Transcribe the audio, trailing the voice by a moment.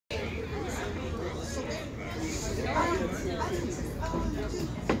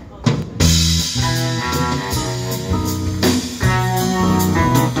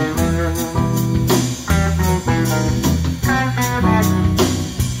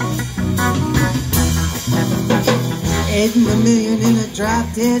$8 in a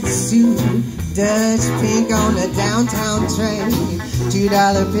drop-dead suit, Dutch pink on a downtown train,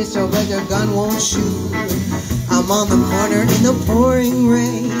 $2 pistol but the gun won't shoot. I'm on the corner in the pouring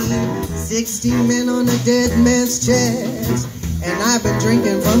rain, 60 men on a dead man's chest, and I've been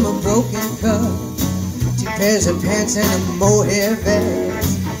drinking from a broken cup, 2 pairs of pants and a mohair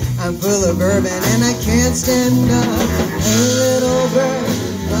vest. I'm full of bourbon and I can't stand up. Hey little bird,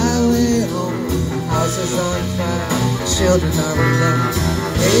 fly away home, house is on fire, children are alone.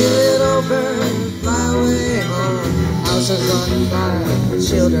 Hey little bird, fly away home, house is on fire,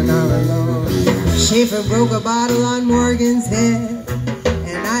 children are alone. Schaefer broke a bottle on Morgan's head,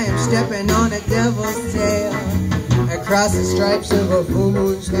 and I am stepping on a devil's tail, across the stripes of a full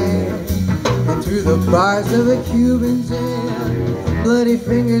moon's hand, and through the bars of a Cuban jail. Bloody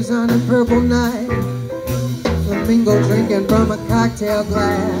fingers on a purple knife, flamingo drinking from a cocktail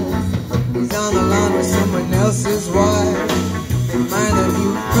glass. He's on the lawn with someone else's wife, mind the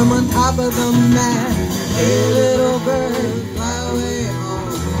view from on top of the mat. Hey little bird, fly away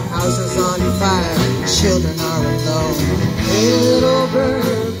home, house is on fire, children are alone. Hey little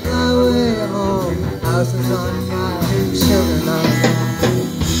bird, fly away home, house is on fire, children are alone.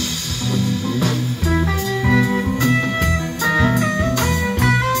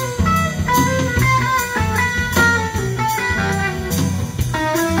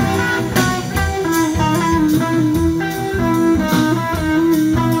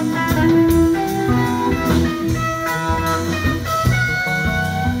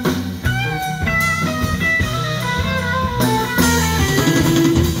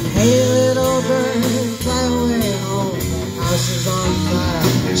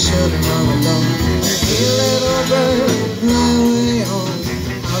 Children are alone. Hey little bird, fly away home,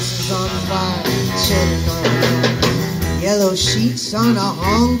 house is on fire, children are alone. Yellow sheets on a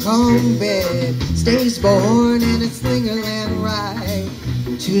Hong Kong bed, stays born in a Slingerland ride.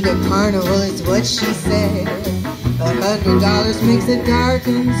 To the carnival is what she said, $100 makes it dark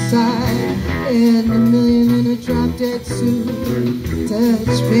inside, and $1 million in a drop-dead suit,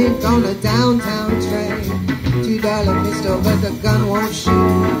 touch pink on a downtown train, $2 pistol but the gun won't shoot.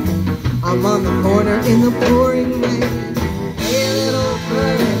 I'm on the corner in the pouring rain. Hey little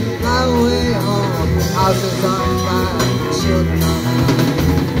bird, fly away home, house is on fire, children